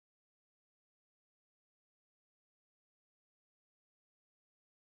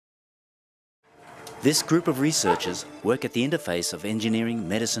This group of researchers work at the interface of engineering,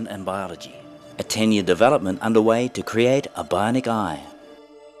 medicine and biology. A 10-year development underway to create a bionic eye.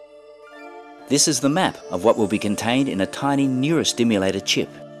 This is the map of what will be contained in a tiny neurostimulator chip.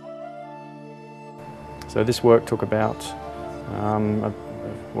 So this work took about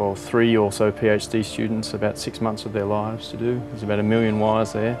 3 or so PhD students, about 6 months of their lives to do. There's about 1 million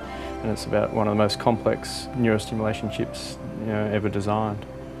wires there, and it's about one of the most complex neurostimulation chips ever designed.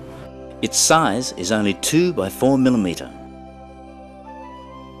 Its size is only 2 by 4 millimetre.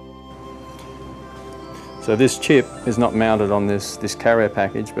 So this chip is not mounted on this carrier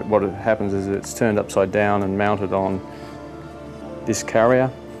package, but what happens is it's turned upside down and mounted on this carrier.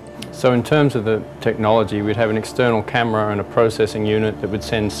 So in terms of the technology, we'd have an external camera and a processing unit that would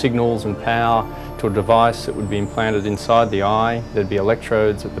send signals and power to a device that would be implanted inside the eye. There'd be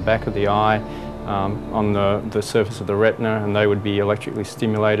electrodes at the back of the eye on the surface of the retina, and they would be electrically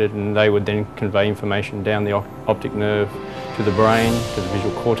stimulated, and they would then convey information down the optic nerve to the brain, to the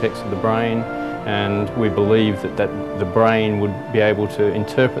visual cortex of the brain. And we believe that the brain would be able to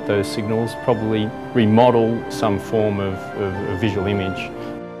interpret those signals, probably remodel some form of visual image.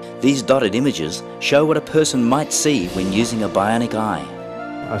 These dotted images show what a person might see when using a bionic eye.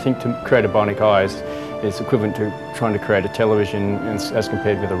 I think to create a bionic eye is equivalent to trying to create a television as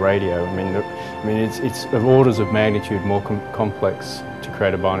compared with a radio. I mean it's of orders of magnitude more complex to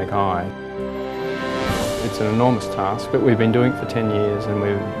create a bionic eye. It's an enormous task, but we've been doing it for 10 years, and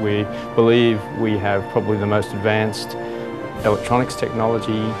we believe we have probably the most advanced electronics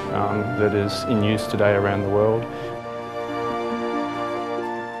technology that is in use today around the world.